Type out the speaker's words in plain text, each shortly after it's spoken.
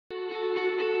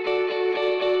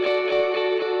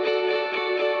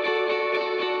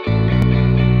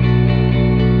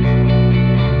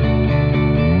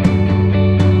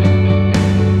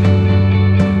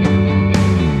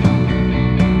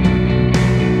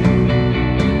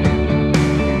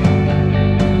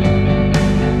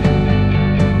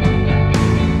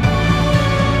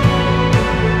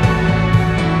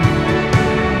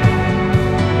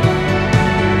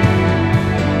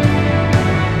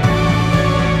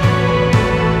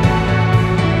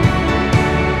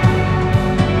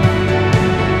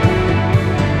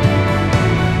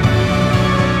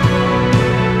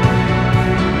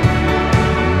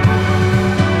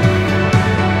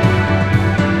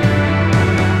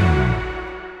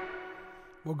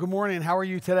Well, good morning. How are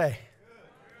you today?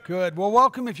 Good. Well,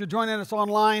 welcome if you're joining us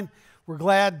online. We're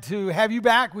glad to have you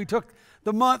back. We took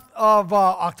the month of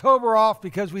October off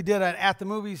because we did an At the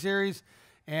Movie series,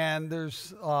 and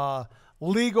there's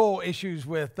legal issues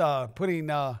with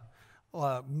putting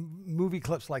movie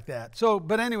clips like that.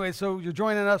 But anyway, so you're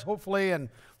joining us, hopefully, and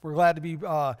we're glad to be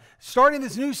starting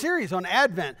this new series on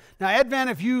Advent. Now, Advent,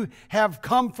 if you have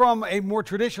come from a more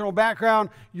traditional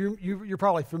background, you're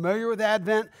probably familiar with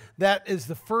Advent. That is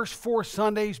the first 4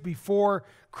 Sundays before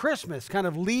Christmas, kind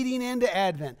of leading into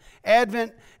Advent.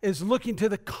 Advent is looking to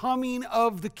the coming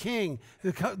of the King.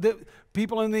 The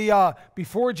people in the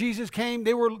before Jesus came,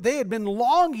 they had been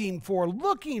looking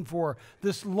for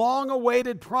this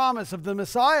long-awaited promise of the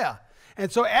Messiah.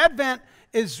 And so Advent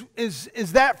is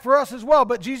that for us as well.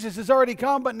 But Jesus has already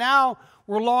come, but now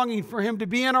we're longing for him to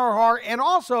be in our heart. And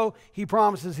also, he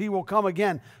promises he will come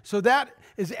again. So that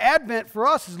is Advent for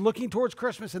us, is looking towards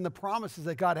Christmas and the promises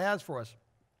that God has for us.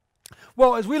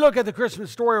 Well, as we look at the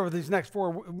Christmas story over these next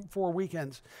four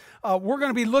weekends, we're going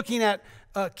to be looking at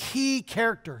key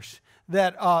characters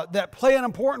that play an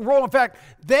important role. In fact,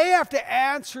 they have to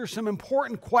answer some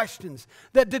important questions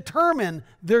that determine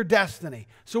their destiny.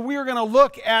 So we are going to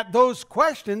look at those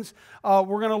questions. We're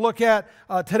going to look at,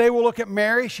 today we'll look at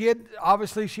Mary. She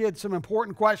had some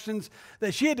important questions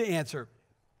that she had to answer.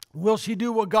 Will she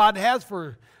do what God has for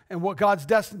her and what God's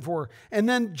destined for her? And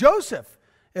then Joseph,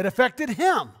 it affected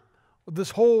him.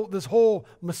 This whole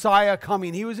Messiah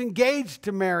coming. He was engaged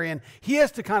to Mary, and he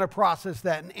has to kind of process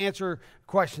that and answer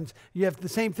questions. You have the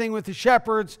same thing with the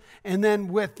shepherds, and then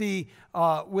with the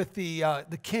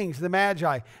kings, the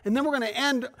magi. And then we're going to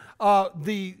end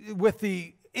with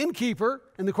the innkeeper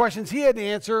and the questions he had to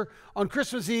answer on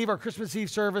Christmas Eve, our Christmas Eve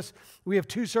service. We have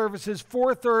 2 services,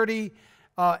 4:30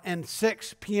 and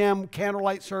 6 p.m.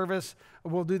 candlelight service.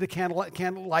 We'll do the candle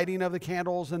lighting of the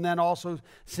candles, and then also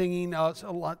singing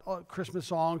Christmas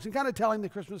songs and kind of telling the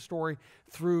Christmas story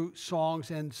through songs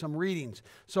and some readings.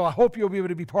 So I hope you'll be able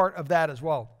to be part of that as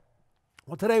well.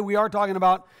 Well, today we are talking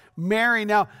about Mary.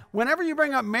 Now, whenever you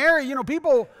bring up Mary,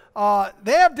 people,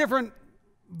 they have different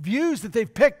views that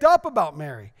they've picked up about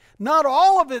Mary. Not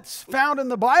all of it's found in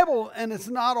the Bible, and it's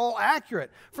not all accurate.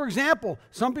 For example,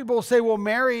 some people say, well,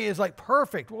 Mary is like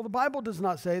perfect. Well, the Bible does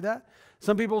not say that.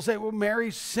 Some people say, well,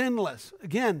 Mary's sinless.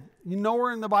 Again,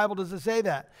 nowhere in the Bible does it say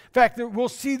that. In fact, we'll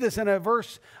see this in a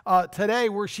verse today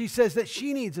where she says that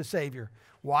she needs a Savior.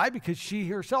 Why? Because she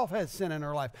herself has sin in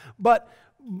her life. But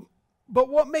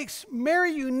what makes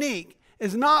Mary unique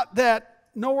is not that,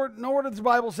 nowhere does the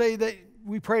Bible say that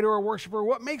we pray to her, worship her.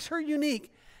 What makes her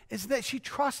unique is that she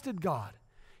trusted God.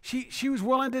 She was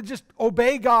willing to just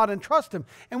obey God and trust him.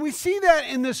 And we see that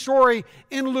in this story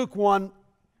in Luke 1.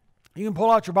 You can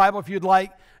pull out your Bible if you'd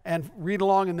like and read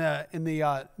along in the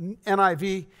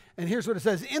NIV. And here's what it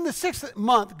says. In the 6th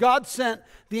month, God sent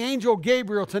the angel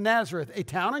Gabriel to Nazareth, a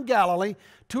town in Galilee,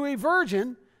 to a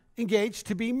virgin engaged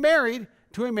to be married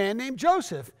to a man named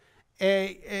Joseph,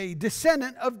 a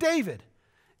descendant of David.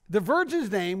 The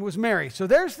virgin's name was Mary. So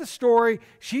there's the story.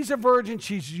 She's a virgin.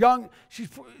 She's young.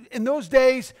 In those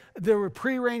days, there were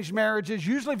prearranged marriages,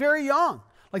 usually very young.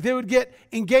 Like they would get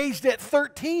engaged at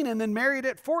 13 and then married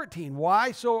at 14.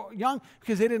 Why so young?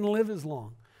 Because they didn't live as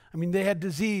long. I mean, they had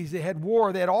disease, they had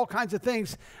war, they had all kinds of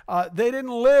things. They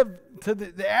didn't live to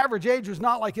the average age was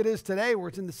not like it is today where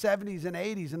it's in the 70s and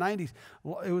 80s and 90s.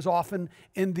 It was often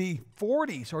in the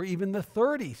 40s or even the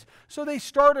 30s. So they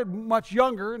started much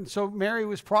younger, and so Mary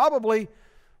was probably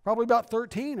about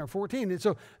 13 or 14. And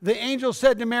so the angel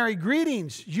said to Mary,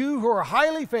 "Greetings, you who are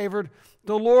highly favored,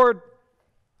 the Lord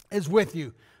is with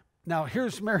you." Now,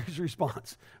 here's Mary's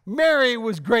response. Mary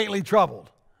was greatly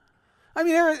troubled. I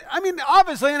mean,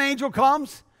 obviously an angel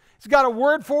comes. He's got a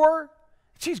word for her.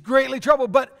 She's greatly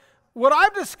troubled. But what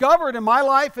I've discovered in my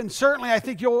life, and certainly I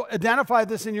think you'll identify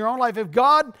this in your own life, if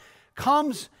God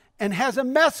comes and has a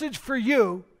message for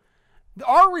you,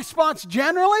 our response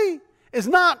generally is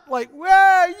not like,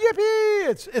 well,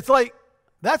 yippee. It's like,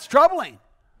 that's troubling.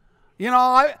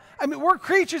 I mean, we're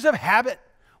creatures of habit.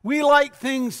 We like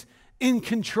things in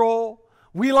control.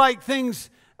 We like things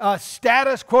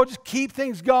status quo, just keep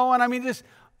things going. I mean, just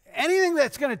anything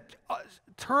that's going to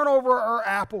turn over our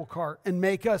apple cart and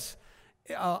make us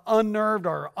unnerved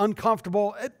or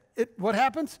uncomfortable, what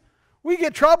happens? We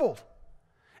get troubled.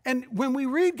 And when we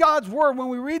read God's Word, when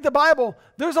we read the Bible,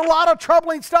 there's a lot of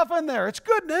troubling stuff in there. It's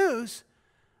good news,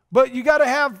 but you got to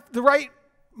have the right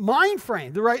mind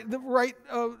frame, the right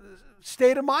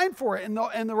state of mind for it, and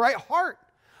the right heart.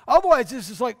 Otherwise,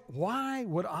 this is like, why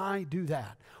would I do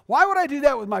that? Why would I do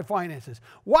that with my finances?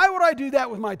 Why would I do that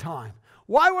with my time?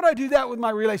 Why would I do that with my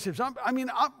relationships?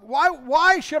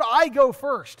 Why should I go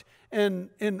first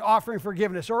in offering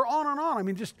forgiveness, or on and on? I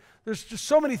mean, there's just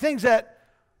so many things that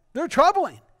they're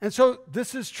troubling. And so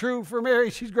this is true for Mary.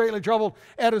 She's greatly troubled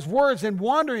at his words and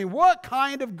wondering what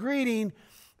kind of greeting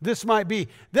this might be.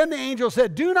 Then the angel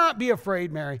said, "Do not be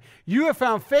afraid, Mary. You have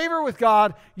found favor with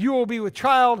God. You will be with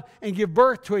child and give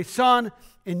birth to a son,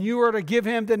 and you are to give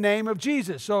him the name of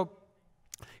Jesus." So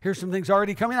here's some things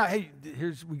already coming out. Hey,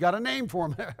 we got a name for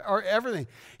him, or everything.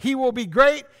 "He will be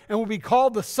great and will be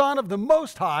called the Son of the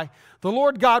Most High. The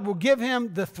Lord God will give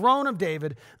him the throne of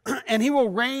David, and he will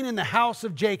reign in the house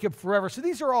of Jacob forever." So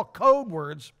these are all code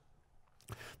words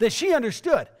that she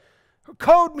understood.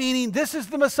 Code meaning this is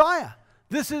the Messiah.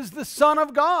 This is the Son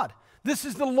of God. This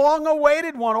is the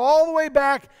long-awaited one, all the way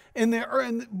back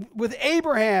with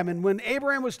Abraham. And when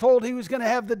Abraham was told he was going to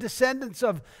have the descendants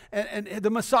of, and the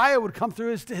Messiah would come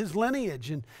through his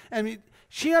lineage. And I mean,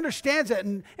 she understands that.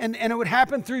 And it would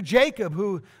happen through Jacob,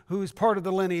 who is part of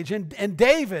the lineage, and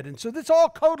David. And so this all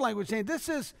code language saying this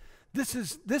is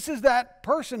that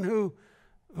person who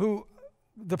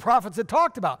the prophets had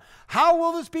talked about. "How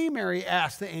will this be, Mary?"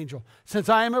 asked the angel, "since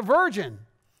I am a virgin?"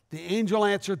 The angel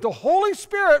answered, "The Holy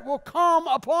Spirit will come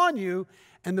upon you,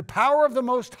 and the power of the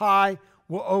Most High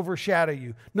will overshadow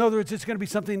you." In other words, it's going to be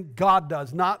something God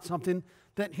does, not something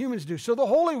that humans do. So the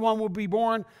Holy One will be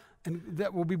born, and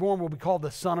that will be born will be called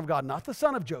the Son of God, not the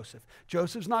son of Joseph.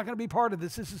 Joseph's not going to be part of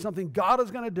this. This is something God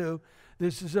is going to do.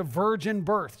 This is a virgin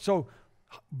birth. So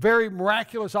very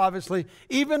miraculous, obviously.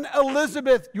 Even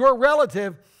Elizabeth, your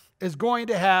relative, is going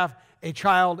to have a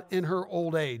child in her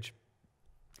old age.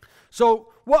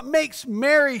 So what makes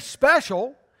Mary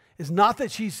special is not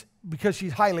that because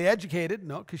she's highly educated.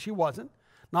 No, because she wasn't.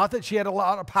 Not that she had a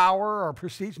lot of power or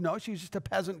prestige. No, she was just a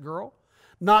peasant girl.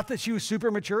 Not that she was super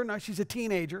mature. No, she's a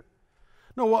teenager.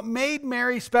 No, what made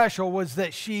Mary special was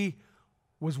that she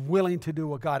was willing to do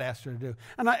what God asked her to do.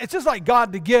 And it's just like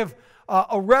God to give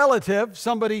a relative,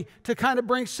 somebody to kind of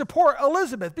bring support,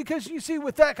 Elizabeth, because you see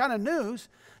with that kind of news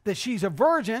that she's a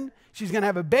virgin, she's going to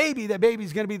have a baby, that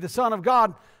baby's going to be the Son of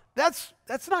God, that's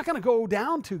not going to go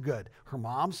down too good. Her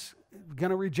mom's going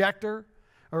to reject her,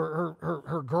 or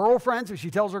her girlfriends, if she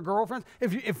tells her girlfriends.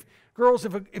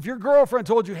 If your girlfriend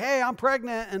told you, "Hey, I'm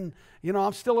pregnant and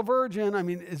I'm still a virgin," I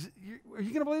mean, are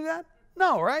you going to believe that?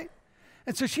 No, right?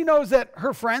 And so she knows that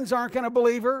her friends aren't going to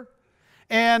believe her,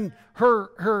 and her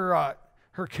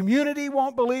community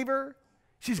won't believe her.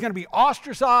 She's going to be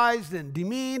ostracized and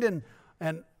demeaned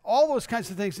and all those kinds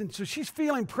of things. And so she's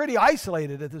feeling pretty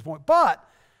isolated at this point. But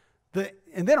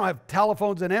and they don't have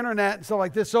telephones and internet and stuff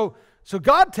like this. So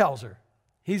God tells her.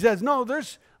 He says, "No,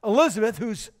 there's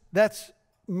Elizabeth, that's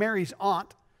Mary's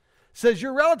aunt, says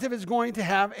your relative is going to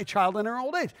have a child in her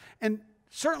old age." And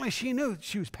certainly she knew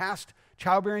she was past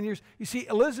childbearing years. You see,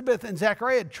 Elizabeth and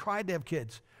Zechariah had tried to have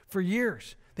kids for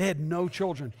years. They had no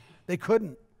children. They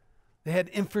couldn't. They had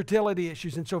infertility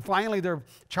issues. And so finally their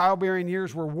childbearing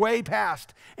years were way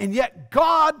past. And yet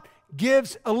God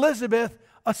gives Elizabeth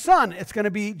a son. It's going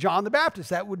to be John the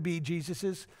Baptist. That would be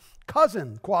Jesus'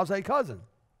 cousin, quasi-cousin.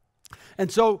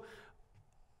 And so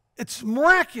it's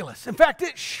miraculous. In fact,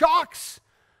 it shocks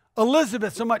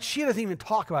Elizabeth so much she doesn't even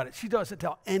talk about it. She doesn't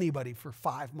tell anybody for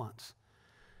 5 months.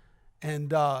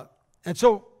 And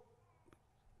so,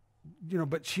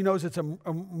 but she knows it's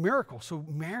a miracle. So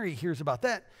Mary hears about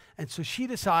that. And so she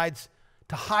decides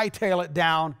to hightail it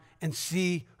down and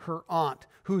see her aunt,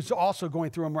 who's also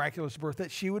going through a miraculous birth, that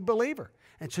she would believe her.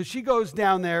 And so she goes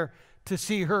down there to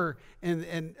see her,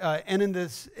 and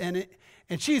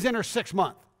she's in her 6th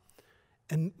month.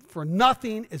 And for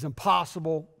nothing is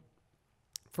impossible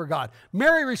for God.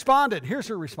 Mary responded. Here's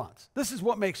her response. This is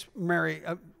what makes Mary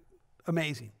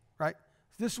amazing, right?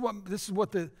 This is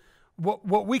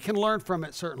what we can learn from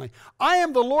it, certainly. "I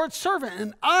am the Lord's servant,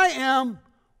 and I am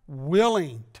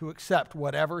willing to accept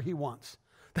whatever he wants."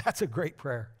 That's a great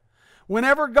prayer.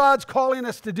 Whenever God's calling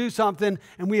us to do something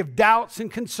and we have doubts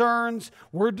and concerns,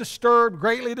 we're disturbed,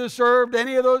 greatly disturbed,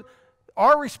 any of those,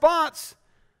 our response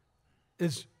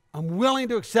is, "I'm willing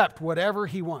to accept whatever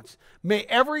he wants. May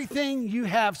everything you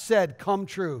have said come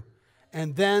true."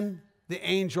 And then the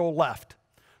angel left.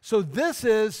 So this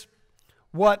is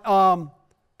our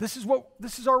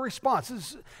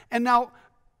response. And now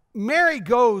Mary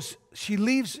goes, she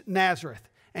leaves Nazareth,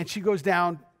 and she goes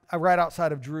down right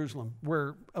outside of Jerusalem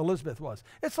where Elizabeth was.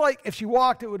 It's like if she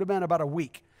walked, it would have been about a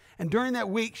week. And during that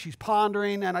week, she's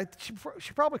pondering, and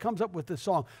she probably comes up with this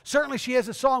song. Certainly she has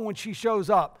a song when she shows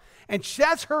up, and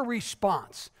that's her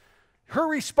response. Her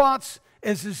response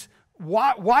is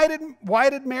why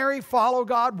did Mary follow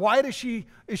God? Why is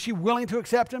she willing to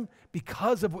accept him?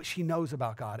 Because of what she knows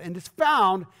about God. And it's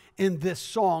found in this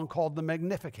song called the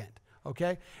Magnificat.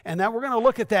 Okay? And now we're going to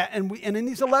look at that. And in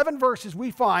these 11 verses,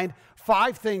 we find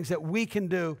 5 things that we can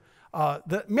do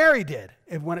that Mary did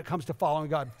when it comes to following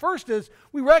God. First is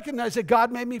we recognize that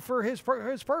God made me for his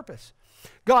purpose.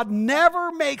 God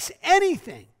never makes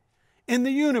anything in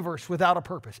the universe without a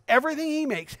purpose. Everything he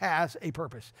makes has a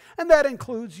purpose. And that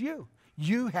includes you.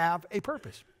 You have a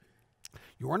purpose.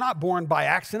 You are not born by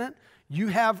accident. You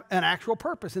have an actual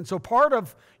purpose. And so part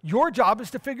of your job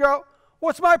is to figure out,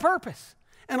 what's my purpose?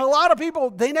 And a lot of people,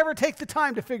 they never take the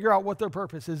time to figure out what their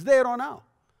purpose is. They don't know.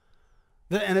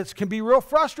 And it can be real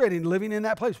frustrating living in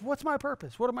that place. What's my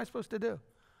purpose? What am I supposed to do?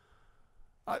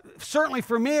 Certainly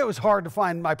for me, it was hard to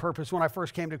find my purpose when I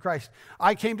first came to Christ.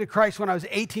 I came to Christ when I was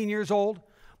 18 years old.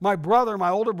 My brother, my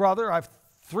older brother, I have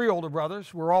 3 older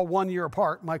brothers. We're all 1 year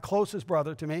apart. My closest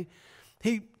brother to me,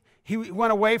 he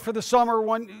went away for the summer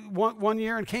one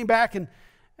year and came back, and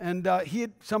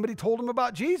somebody told him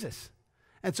about Jesus.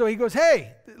 And so he goes,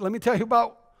 hey, let me tell you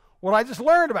about what I just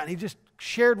learned about. And he just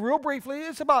shared real briefly.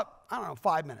 It's about,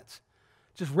 5 minutes.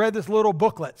 Just read this little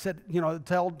booklet, said,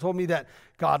 told me that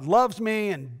God loves me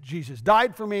and Jesus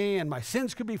died for me and my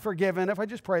sins could be forgiven if I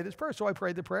just pray this prayer. So I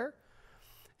prayed the prayer.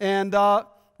 And that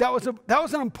was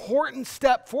an important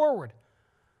step forward.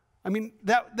 I mean,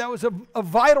 that was a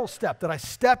vital step that I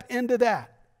step into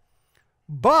that.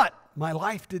 But my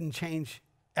life didn't change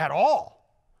at all.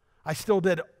 I still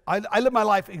did. I lived my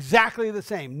life exactly the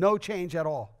same. No change at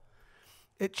all.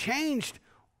 It changed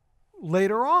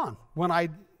later on when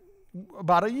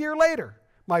about a year later,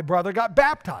 my brother got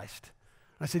baptized.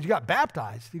 I said, you got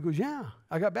baptized? He goes, yeah,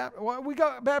 I got baptized. Well, we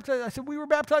got baptized. I said, we were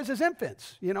baptized as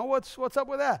infants. What's up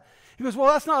with that? He goes,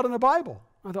 well, that's not in the Bible.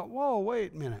 I thought, whoa,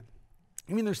 wait a minute.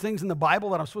 You mean there's things in the Bible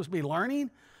that I'm supposed to be learning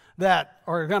that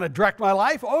are going to direct my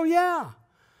life? Oh, yeah.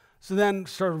 So then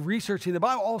started researching the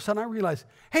Bible. All of a sudden I realized,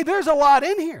 hey, there's a lot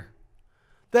in here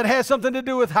that has something to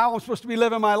do with how I'm supposed to be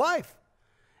living my life.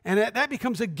 And that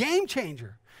becomes a game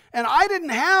changer. And I didn't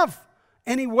have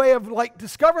any way of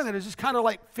discovering that. It's just kind of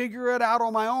figure it out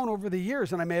on my own over the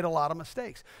years, and I made a lot of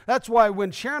mistakes. That's why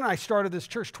when Sharon and I started this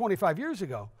church 25 years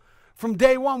ago, from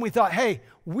day one we thought, hey,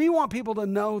 we want people to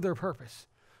know their purpose.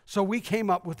 So we came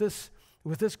up with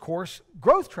this course,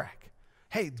 Growth Track.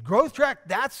 Hey, Growth Track,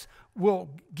 will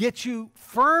get you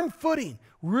firm footing,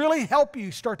 really help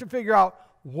you start to figure out,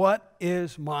 what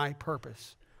is my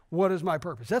purpose? What is my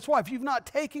purpose? That's why if you've not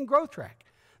taken Growth Track,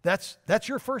 that's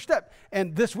your first step.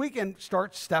 And this weekend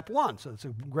starts step 1. So it's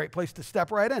a great place to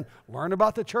step right in. Learn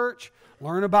about the church,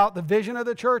 learn about the vision of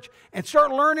the church, and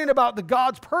start learning about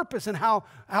God's purpose and how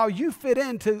you fit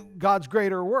into God's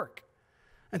greater work.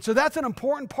 And so that's an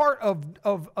important part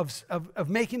of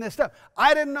making this step.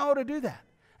 I didn't know how to do that.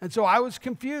 And so I was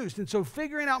confused. And so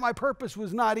figuring out my purpose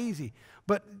was not easy.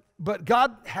 But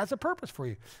God has a purpose for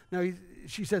you. Now,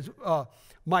 she says,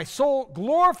 my soul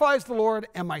glorifies the Lord,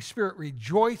 and my spirit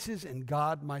rejoices in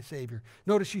God, my Savior.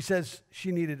 Notice she says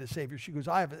she needed a Savior. She goes,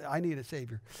 I need a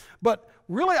Savior. But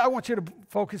really, I want you to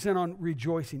focus in on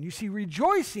rejoicing. You see,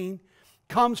 rejoicing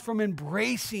comes from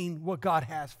embracing what God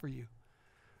has for you.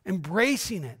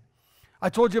 Embracing it. I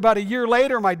told you about a year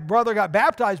later, my brother got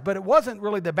baptized, but it wasn't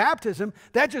really the baptism.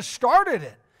 That just started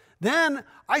it. Then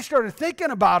I started thinking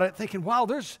about it, thinking, wow,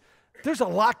 there's a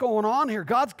lot going on here.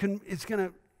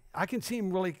 I can see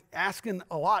him really asking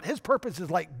a lot. His purpose is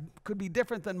could be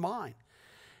different than mine.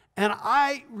 And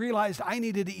I realized I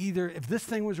needed to if this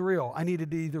thing was real, I needed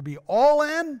to either be all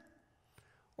in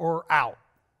or out.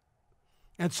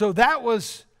 And so that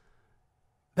was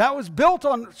built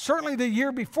on, certainly the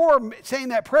year before, saying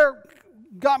that prayer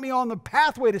got me on the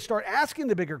pathway to start asking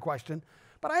the bigger question.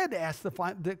 But I had to ask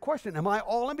the question, am I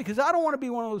all in? Because I don't want to be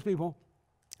one of those people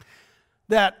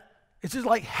that it's just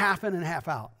half in and half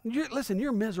out. Listen,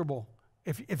 you're miserable.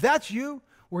 If that's you,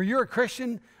 where you're a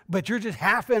Christian, but you're just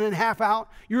half in and half out,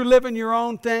 you're living your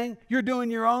own thing, you're doing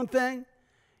your own thing,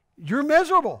 you're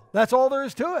miserable. That's all there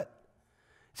is to it.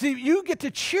 See, you get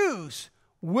to choose,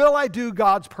 will I do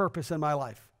God's purpose in my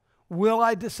life? Will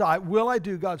I decide, will I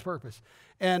do God's purpose?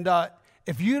 And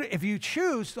if you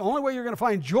choose, the only way you're going to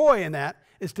find joy in that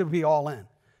is to be all in.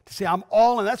 To say, I'm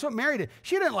all in. That's what Mary did.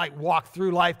 She didn't walk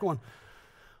through life going,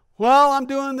 well, I'm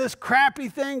doing this crappy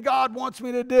thing God wants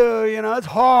me to do. It's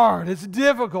hard. It's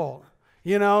difficult.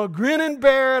 Grin and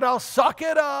bear it. I'll suck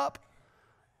it up.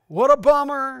 What a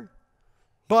bummer.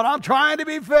 But I'm trying to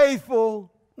be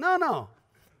faithful. No.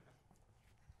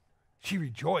 She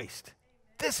rejoiced.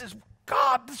 This is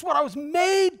God. This is what I was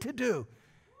made to do.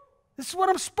 This is what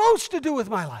I'm supposed to do with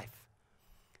my life.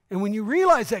 And when you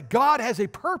realize that God has a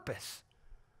purpose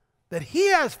that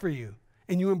he has for you,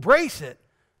 and you embrace it,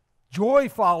 joy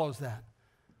follows that.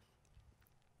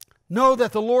 Know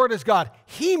that the Lord is God.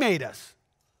 He made us.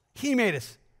 He made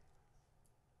us.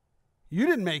 You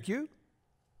didn't make you.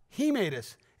 He made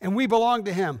us. And we belong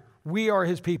to him. We are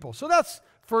his people. So that's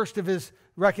first of his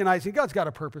recognizing God's got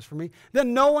a purpose for me.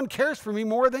 Then no one cares for me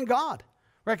more than God.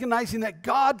 Recognizing that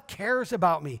God cares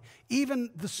about me, even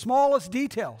the smallest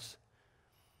details.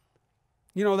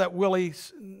 You know that Willie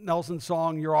Nelson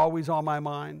song, You're Always on My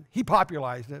Mind? He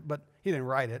popularized it, but he didn't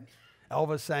write it.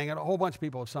 Elvis sang it. A whole bunch of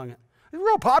people have sung it. It's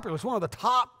real popular. It's one of the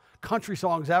top country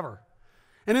songs ever.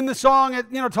 And in the song,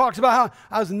 it talks about how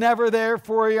I was never there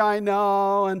for you, I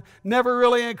know, and never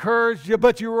really encouraged you,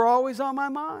 but you were always on my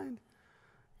mind.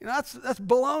 That's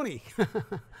baloney.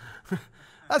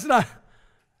 That's not.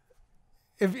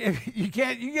 If you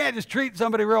can't just treat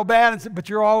somebody real bad and say, but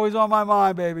you're always on my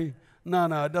mind, baby.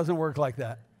 No, it doesn't work like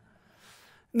that.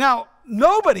 Now,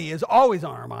 nobody is always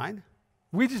on our mind.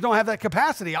 We just don't have that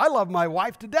capacity. I love my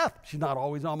wife to death. She's not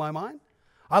always on my mind.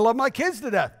 I love my kids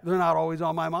to death. They're not always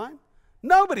on my mind.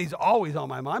 Nobody's always on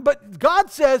my mind. But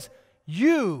God says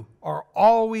you are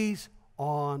always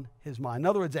on his mind. In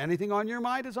other words, anything on your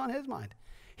mind is on his mind.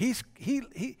 He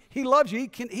loves you.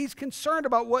 He's concerned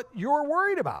about what you're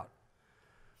worried about.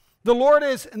 The Lord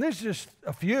is, and there's just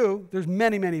a few, there's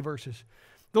many, many verses.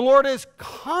 The Lord is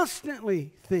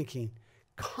constantly thinking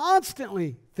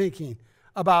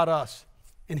about us,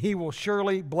 and he will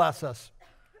surely bless us.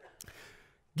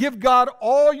 Give God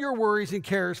all your worries and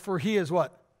cares, for he is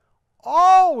what?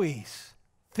 Always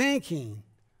thinking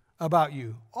about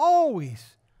you. Always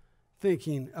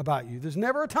thinking about you. There's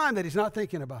never a time that he's not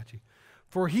thinking about you.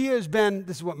 For he has been,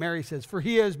 this is what Mary says, for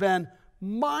he has been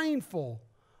mindful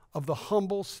of the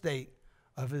humble state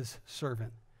of his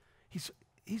servant.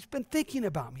 He's been thinking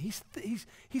about me.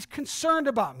 He's concerned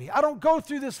about me. I don't go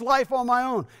through this life on my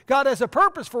own. God has a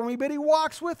purpose for me, but he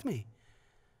walks with me.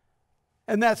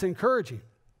 And that's encouraging.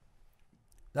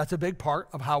 That's a big part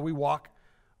of how we walk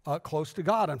close to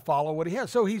God and follow what he has.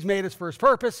 So he's made us for his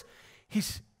purpose.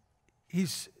 He's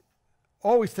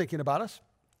always thinking about us.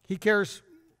 He cares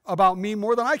about me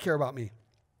more than I care about me.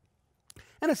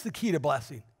 And it's the key to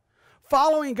blessing.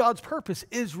 Following God's purpose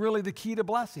is really the key to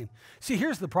blessing. See,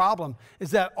 here's the problem,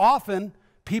 is that often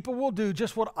people will do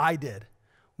just what I did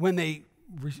when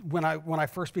I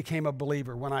first became a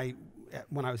believer, when I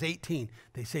was 18.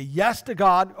 They say yes to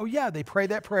God. Oh yeah, they pray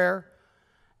that prayer,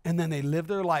 and then they live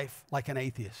their life like an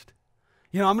atheist.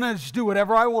 I'm going to just do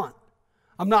whatever I want.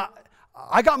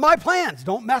 I got my plans.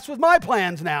 Don't mess with my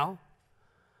plans now.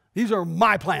 These are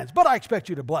my plans, but I expect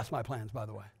you to bless my plans, by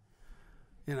the way.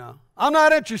 I'm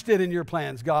not interested in your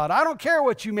plans, God. I don't care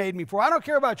what you made me for. I don't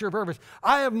care about your purpose.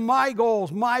 I have my goals,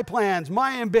 my plans,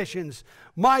 my ambitions,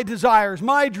 my desires,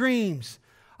 my dreams.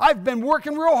 I've been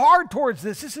working real hard towards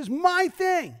this. This is my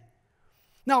thing.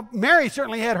 Now, Mary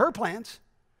certainly had her plans.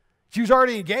 She was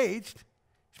already engaged.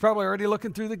 She's probably already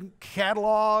looking through the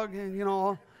catalog and,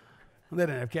 they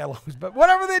didn't have catalogs, but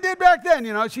whatever they did back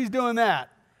then, she's doing that.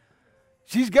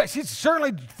 She's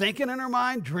certainly thinking in her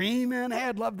mind, dreaming, hey,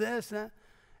 I'd love this.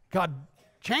 God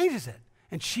changes it,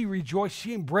 and she rejoices.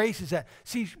 She embraces that.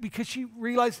 See, because she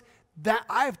realized that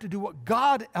I have to do what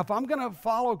God, if I'm going to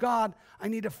follow God, I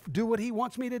need to do what he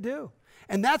wants me to do.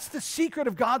 And that's the secret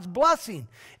of God's blessing,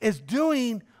 is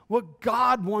doing what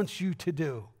God wants you to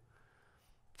do.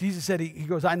 Jesus said, he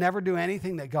goes, I never do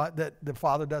anything that the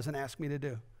Father doesn't ask me to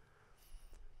do.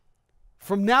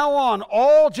 From now on,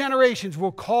 all generations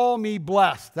will call me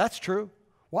blessed. That's true.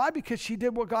 Why? Because she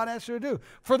did what God asked her to do.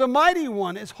 For the mighty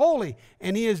one is holy,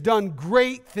 and he has done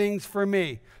great things for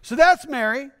me. So that's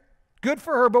Mary. Good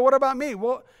for her, but what about me?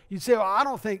 Well, you'd say, I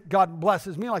don't think God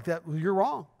blesses me like that. Well, you're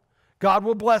wrong. God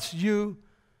will bless you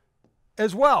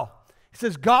as well. He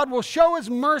says, God will show his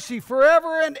mercy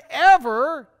forever and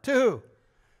ever to who?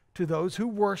 To those who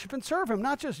worship and serve him.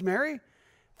 Not just Mary.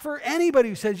 For anybody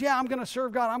who says, yeah, I'm going to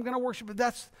serve God, I'm going to worship, but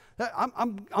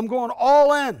I'm going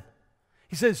all in.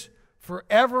 He says,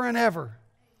 forever and ever.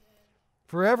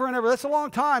 Forever and ever. That's a long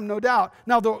time, no doubt.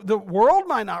 Now, the world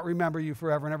might not remember you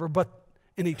forever and ever, but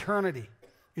in eternity,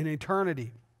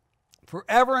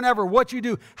 forever and ever, what you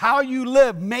do, how you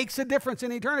live makes a difference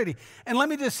in eternity. And let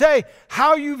me just say,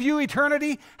 how you view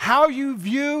eternity, how you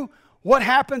view what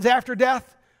happens after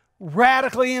death,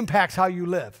 radically impacts how you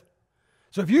live.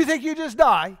 So if you think you just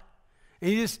die,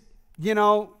 and you just, I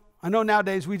know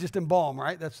nowadays we just embalm,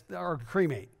 right? Or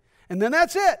cremate. And then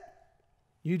that's it.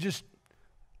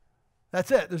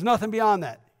 That's it. There's nothing beyond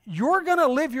that. You're going to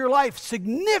live your life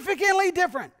significantly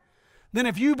different than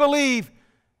if you believe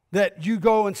that you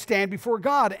go and stand before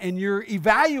God and you're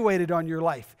evaluated on your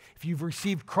life. If you've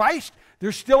received Christ,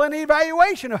 there's still an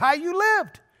evaluation of how you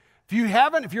lived. If you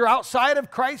haven't, if you're outside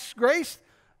of Christ's grace,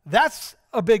 that's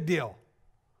a big deal.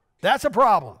 That's a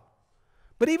problem.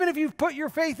 But even if you've put your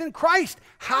faith in Christ,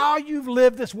 how you've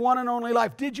lived this one and only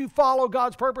life, did you follow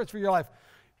God's purpose for your life?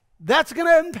 That's going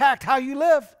to impact how you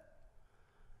live.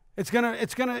 It's going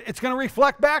to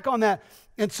reflect back on that.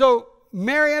 And so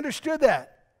Mary understood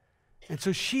that. And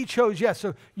so she chose yes.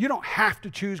 So you don't have to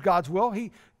choose God's will.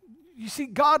 You see,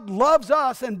 God loves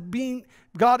us, and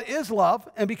God is love,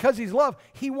 and because he's love,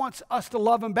 he wants us to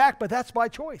love him back, but that's by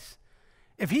choice.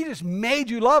 If he just made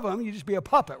you love him, you'd just be a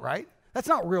puppet, right? That's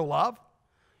not real love.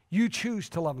 You choose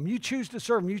to love him. You choose to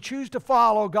serve him. You choose to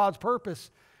follow God's purpose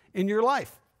in your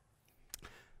life.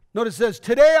 Notice it says,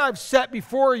 today I've set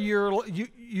before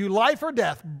you life or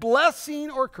death, blessing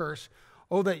or curse.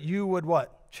 Oh, that you would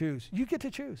what? Choose. You get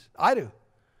to choose. I do.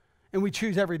 And we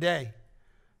choose every day.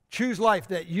 Choose life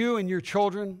that you and your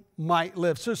children might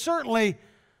live. So certainly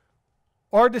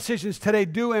our decisions today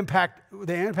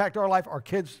impact our life. Our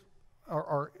kids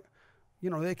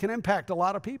they can impact a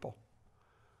lot of people.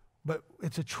 But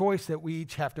it's a choice that we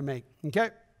each have to make. Okay?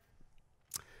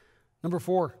 Number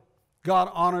 4, God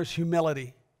honors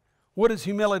humility. What is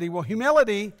humility? Well,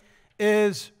 humility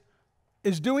is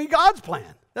doing God's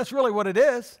plan. That's really what it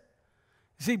is.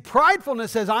 See, pridefulness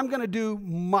says, I'm going to do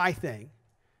my thing.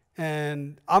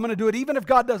 And I'm going to do it even if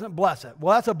God doesn't bless it.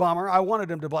 Well, that's a bummer. I wanted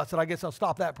him to bless it. I guess I'll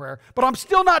stop that prayer. But I'm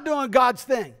still not doing God's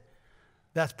thing.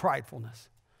 That's pridefulness.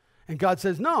 And God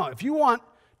says, no, if you want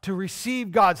to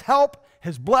receive God's help,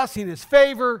 his blessing, his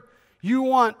favor, you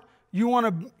want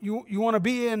to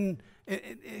be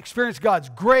experience God's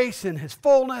grace and his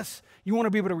fullness. You want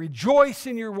to be able to rejoice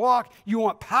in your walk. You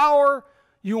want power.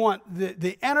 You want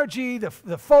the energy, the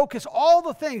focus, all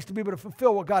the things to be able to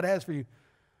fulfill what God has for you.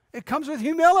 It comes with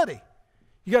humility.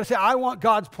 You got to say, I want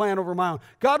God's plan over my own.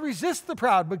 God resists the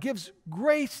proud, but gives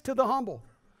grace to the humble.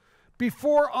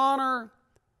 Before honor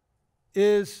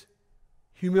is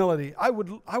humility. I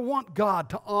want God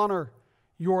to honor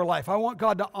your life. I want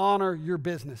God to honor your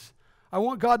business. I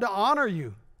want God to honor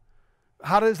you.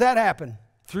 How does that happen?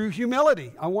 Through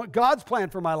humility. I want God's plan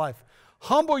for my life.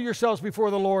 Humble yourselves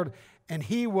before the Lord, and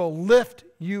he will lift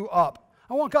you up.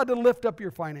 I want God to lift up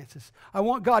your finances. I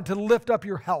want God to lift up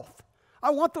your health. I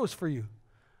want those for you.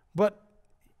 But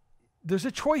there's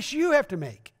a choice you have to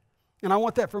make. And I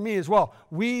want that for me as well.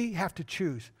 We have to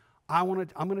choose. I'm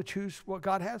going to choose what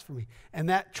God has for me. And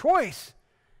that choice,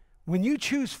 when you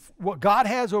choose what God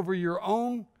has over your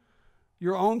own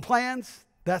plans,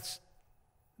 that's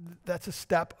a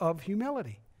step of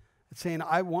humility. It's saying,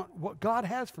 I want what God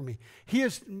has for me.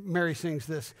 Mary sings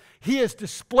this, he has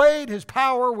displayed his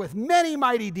power with many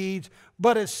mighty deeds,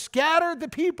 but has scattered the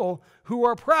people who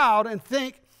are proud and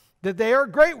think that they are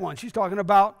great ones. She's talking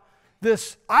about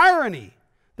this irony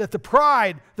that the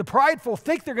prideful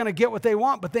think they're going to get what they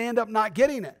want, but they end up not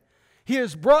getting it. He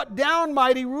has brought down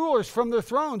mighty rulers from their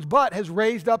thrones, but has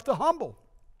raised up the humble.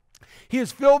 He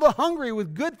has filled the hungry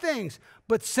with good things,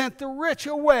 but sent the rich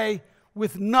away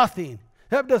with nothing.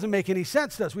 That doesn't make any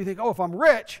sense to us. We think, if I'm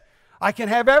rich, I can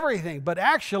have everything. But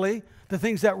actually, the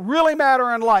things that really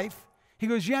matter in life, he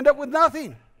goes, you end up with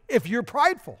nothing if you're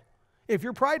prideful. If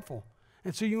you're prideful.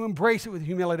 And so you embrace it with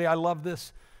humility. I love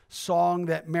this song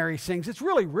that Mary sings. It's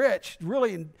really rich.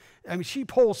 She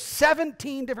pulls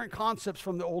 17 different concepts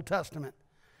from the Old Testament.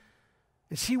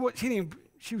 And she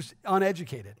was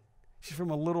uneducated. She's from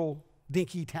a little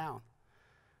dinky town.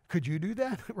 Could you do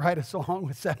that? Write a song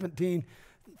with 17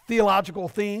 theological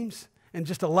themes and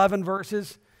just 11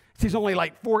 verses? She's only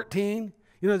like 14.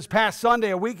 This past Sunday,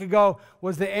 a week ago,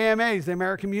 was the AMAs, the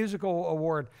American Musical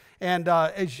Award. And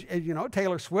as you know,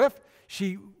 Taylor Swift,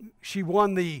 she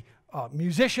won the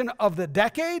Musician of the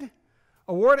Decade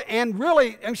award. And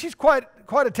really, she's quite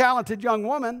a talented young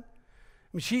woman.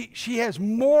 She has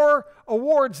more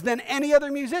awards than any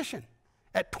other musician,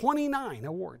 at 29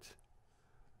 awards.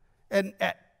 And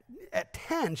at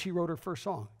 10, she wrote her first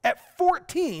song. At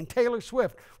 14, Taylor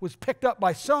Swift was picked up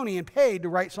by Sony and paid to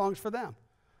write songs for them.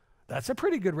 That's a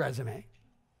pretty good resume.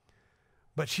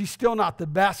 But she's still not the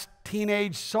best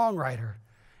teenage songwriter.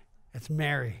 It's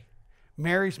Mary.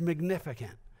 Mary's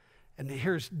magnificent. And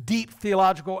here's deep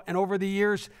theological, and over the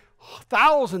years,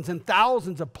 thousands and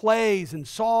thousands of plays and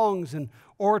songs and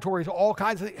oratories, all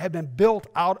kinds of things have been built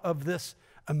out of this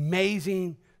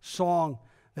amazing song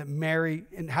that Mary,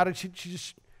 and how did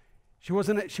she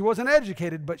wasn't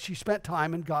educated, but she spent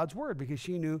time in God's Word because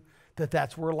she knew that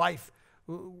that's where life,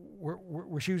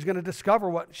 where she was going to discover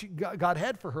what God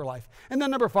had for her life. And then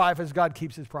number 5 is God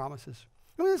keeps his promises.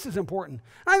 I mean, this is important.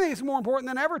 I think it's more important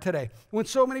than ever today when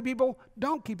so many people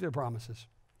don't keep their promises.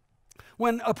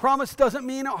 When a promise doesn't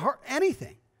mean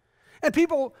anything. And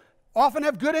people often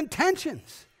have good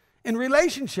intentions in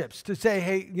relationships to say,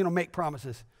 hey, make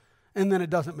promises. And then it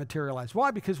doesn't materialize.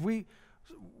 Why? Because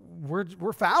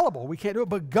we're fallible. We can't do it.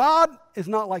 But God is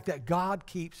not like that. God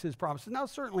keeps his promises. Now,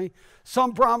 certainly,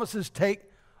 some promises take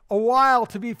a while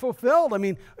to be fulfilled. I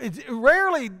mean,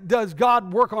 rarely does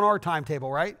God work on our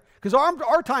timetable, right? Because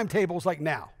our timetable is like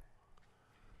now.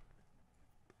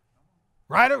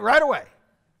 Right away.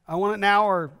 I want it now,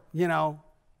 or you're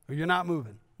not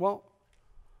moving. Well,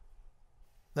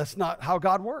 that's not how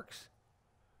God works.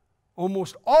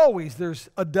 Almost always there's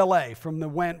a delay from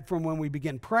when we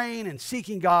begin praying and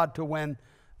seeking God to when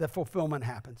the fulfillment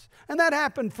happens. And that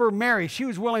happened for Mary. She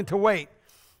was willing to wait.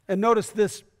 And notice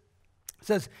this. It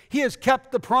says, he has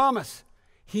kept the promise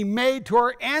he made to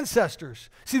our ancestors.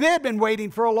 See, they had been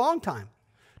waiting for a long time.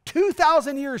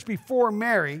 2,000 years before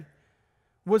Mary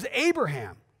was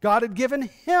Abraham. God had given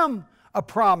him a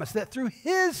promise that through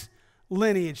his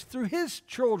lineage, through his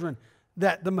children,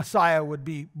 that the Messiah would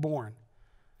be born.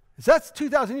 So that's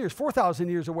 2,000 years, 4,000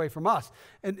 years away from us.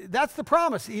 And that's the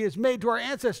promise he has made to our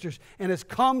ancestors and has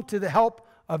come to the help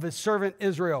of his servant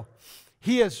Israel.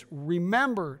 He has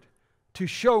remembered to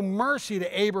show mercy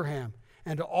to Abraham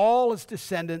and to all his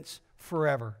descendants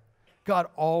forever. God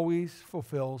always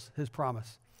fulfills his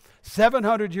promise.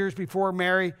 700 years before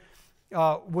Mary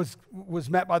was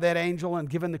met by that angel and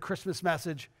given the Christmas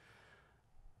message,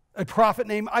 a prophet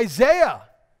named Isaiah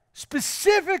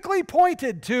specifically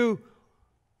pointed to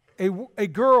a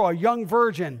girl, a young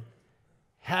virgin,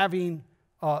 having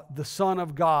the Son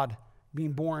of God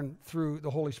being born through the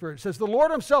Holy Spirit. It says, the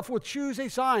Lord himself will choose a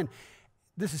sign.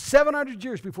 This is 700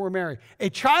 years before Mary.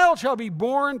 A child shall be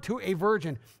born to a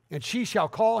virgin, and she shall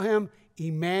call him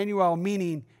Emmanuel,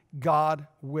 meaning God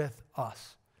with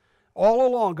us. All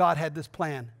along, God had this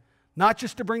plan, not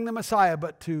just to bring the Messiah,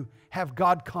 but to have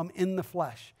God come in the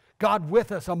flesh, God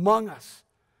with us, among us.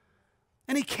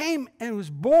 And he came and was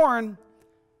born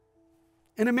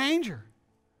in a manger,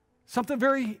 something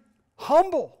very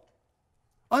humble,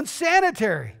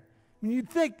 unsanitary. I mean, you'd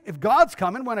think if God's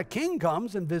coming, when a king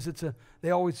comes and visits, they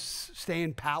always stay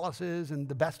in palaces and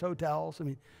the best hotels. I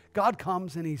mean, God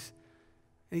comes and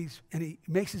he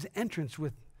makes his entrance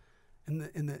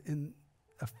in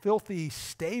a filthy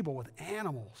stable with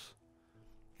animals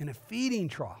in a feeding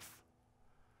trough.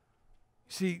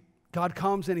 See, God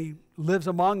comes and he lives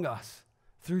among us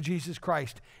through Jesus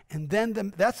Christ. And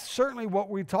then that's certainly what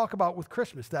we talk about with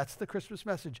Christmas. That's the Christmas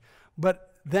message.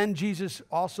 But then Jesus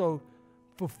also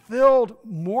fulfilled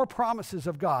more promises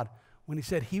of God when he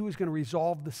said he was going to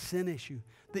resolve the sin issue,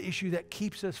 the issue that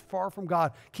keeps us far from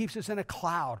God, keeps us in a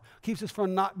cloud, keeps us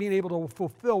from not being able to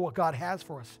fulfill what God has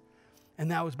for us.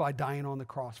 And that was by dying on the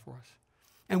cross for us.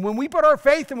 And when we put our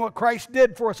faith in what Christ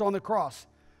did for us on the cross,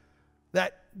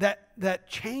 that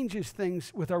changes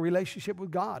things with our relationship with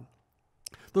God.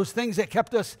 Those things that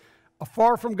kept us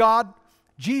far from God,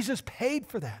 Jesus paid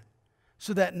for that,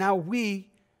 so that now we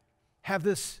have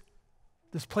this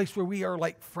place where we are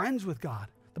like friends with God.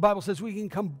 The Bible says we can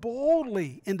come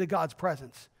boldly into God's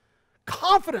presence,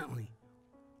 confidently,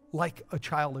 like a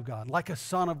child of God, like a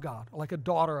son of God, like a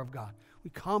daughter of God. We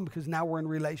come because now we're in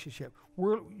relationship.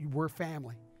 We're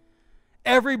family.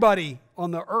 Everybody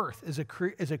on the earth is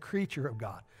a creature of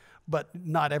God, but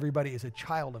not everybody is a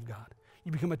child of God.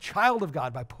 You become a child of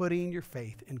God by putting your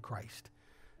faith in Christ,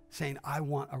 saying, I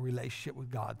want a relationship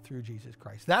with God through Jesus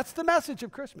Christ. That's the message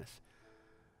of Christmas.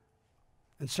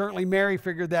 And certainly Mary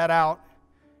figured that out.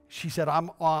 She said, I'm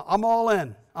all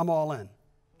in. I'm all in.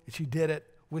 And she did it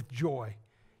with joy.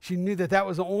 She knew that that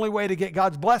was the only way to get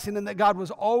God's blessing and that God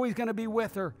was always going to be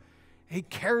with her. He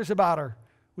cares about her,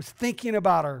 was thinking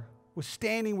about her, was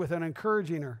standing with her and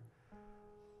encouraging her.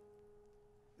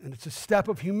 And it's a step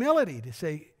of humility to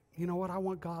say, you know what, I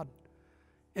want God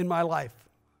in my life.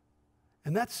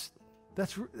 And that's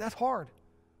hard,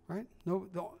 right?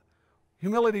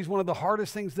 Humility is one of the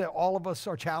hardest things that all of us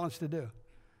are challenged to do.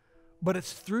 But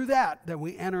it's through that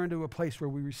we enter into a place where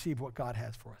we receive what God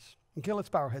has for us. Okay, let's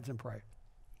bow our heads and pray.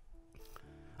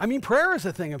 I mean, prayer is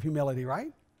a thing of humility,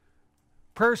 right?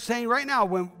 Prayer is saying right now,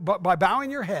 by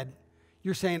bowing your head,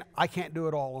 you're saying, I can't do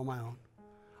it all on my own.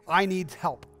 I need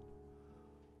help.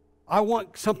 I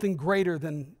want something greater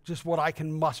than just what I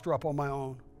can muster up on my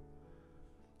own.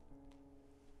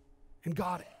 And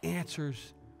God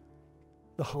answers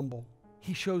the humble.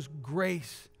 He shows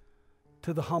grace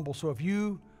to the humble. So if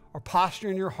you are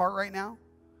posturing your heart right now,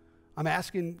 I'm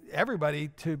asking everybody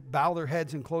to bow their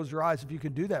heads and close their eyes if you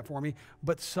could do that for me.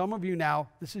 But some of you now,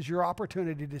 this is your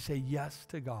opportunity to say yes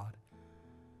to God.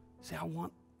 Say, I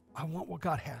want what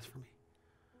God has for me.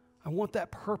 I want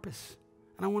that purpose,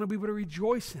 and I want to be able to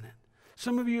rejoice in it.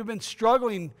 Some of you have been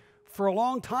struggling for a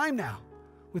long time now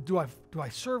with, do I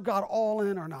serve God all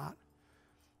in or not?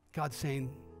 God's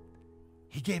saying,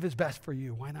 He gave His best for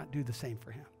you. Why not do the same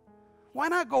for Him? Why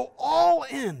not go all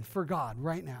in for God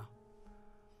right now?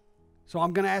 So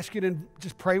I'm going to ask you to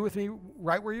just pray with me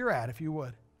right where you're at, if you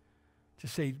would.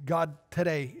 Just say, God,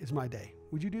 today is my day.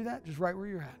 Would you do that? Just right where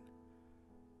you're at.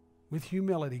 With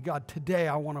humility. God, today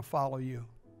I want to follow you.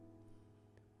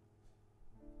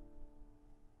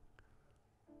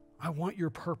 I want your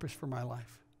purpose for my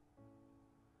life.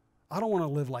 I don't want to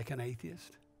live like an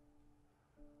atheist.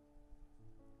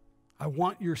 I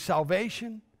want your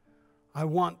salvation. I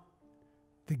want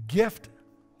the gift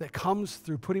that comes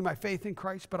through putting my faith in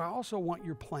Christ, but I also want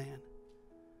your plan.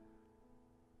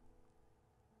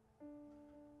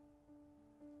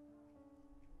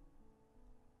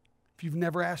 If you've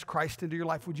never asked Christ into your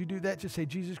life, would you do that? Just say,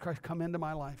 Jesus Christ, come into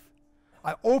my life.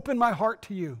 I open my heart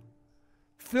to you.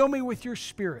 Fill me with your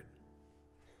Spirit.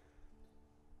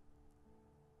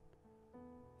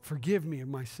 Forgive me of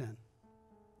my sin.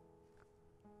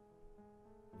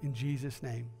 In Jesus'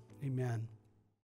 name, amen.